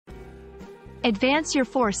Advance your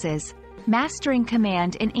forces, mastering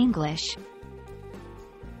command in English.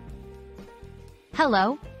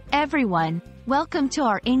 Hello, everyone. Welcome to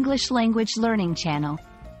our English language learning channel.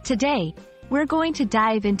 Today, we're going to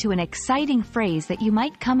dive into an exciting phrase that you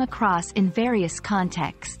might come across in various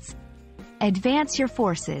contexts. Advance your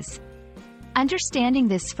forces. Understanding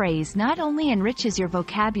this phrase not only enriches your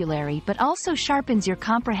vocabulary but also sharpens your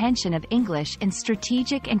comprehension of English in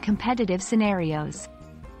strategic and competitive scenarios.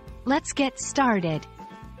 Let's get started.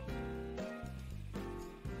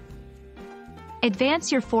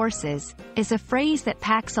 Advance your forces is a phrase that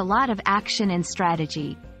packs a lot of action and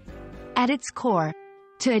strategy. At its core,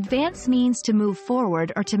 to advance means to move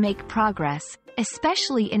forward or to make progress,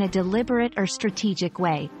 especially in a deliberate or strategic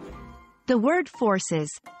way. The word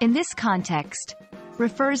forces, in this context,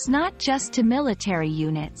 refers not just to military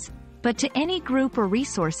units, but to any group or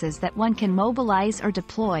resources that one can mobilize or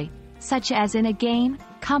deploy, such as in a game,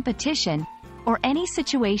 competition, or any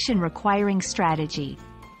situation requiring strategy.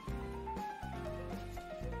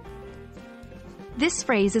 This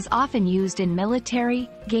phrase is often used in military,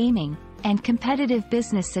 gaming, and competitive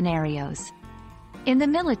business scenarios. In the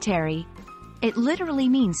military, it literally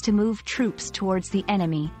means to move troops towards the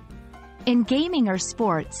enemy. In gaming or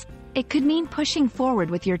sports, it could mean pushing forward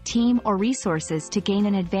with your team or resources to gain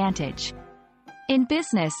an advantage. In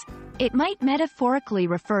business, it might metaphorically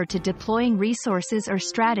refer to deploying resources or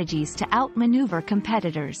strategies to outmaneuver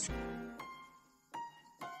competitors.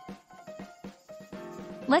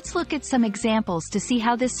 Let's look at some examples to see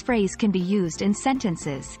how this phrase can be used in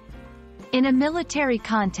sentences. In a military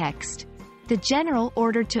context, the general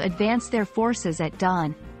ordered to advance their forces at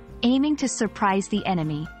dawn, aiming to surprise the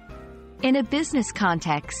enemy. In a business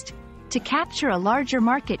context, to capture a larger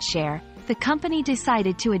market share, the company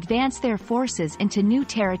decided to advance their forces into new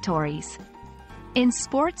territories. In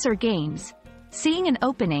sports or games, seeing an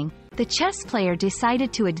opening, the chess player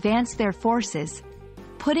decided to advance their forces,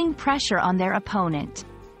 putting pressure on their opponent.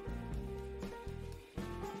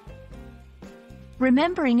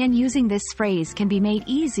 Remembering and using this phrase can be made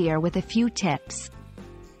easier with a few tips.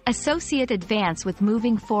 Associate advance with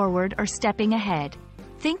moving forward or stepping ahead.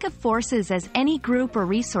 Think of forces as any group or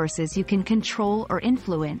resources you can control or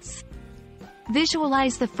influence.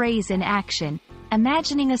 Visualize the phrase in action,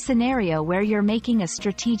 imagining a scenario where you're making a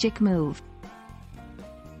strategic move.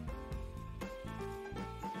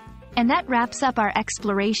 And that wraps up our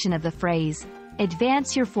exploration of the phrase,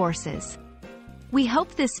 advance your forces. We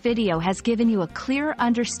hope this video has given you a clearer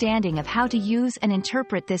understanding of how to use and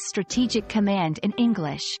interpret this strategic command in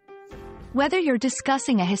English. Whether you're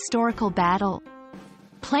discussing a historical battle,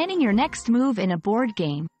 planning your next move in a board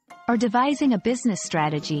game, or devising a business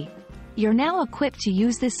strategy, you're now equipped to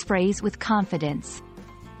use this phrase with confidence.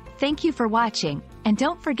 Thank you for watching, and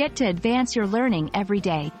don't forget to advance your learning every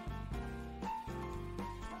day.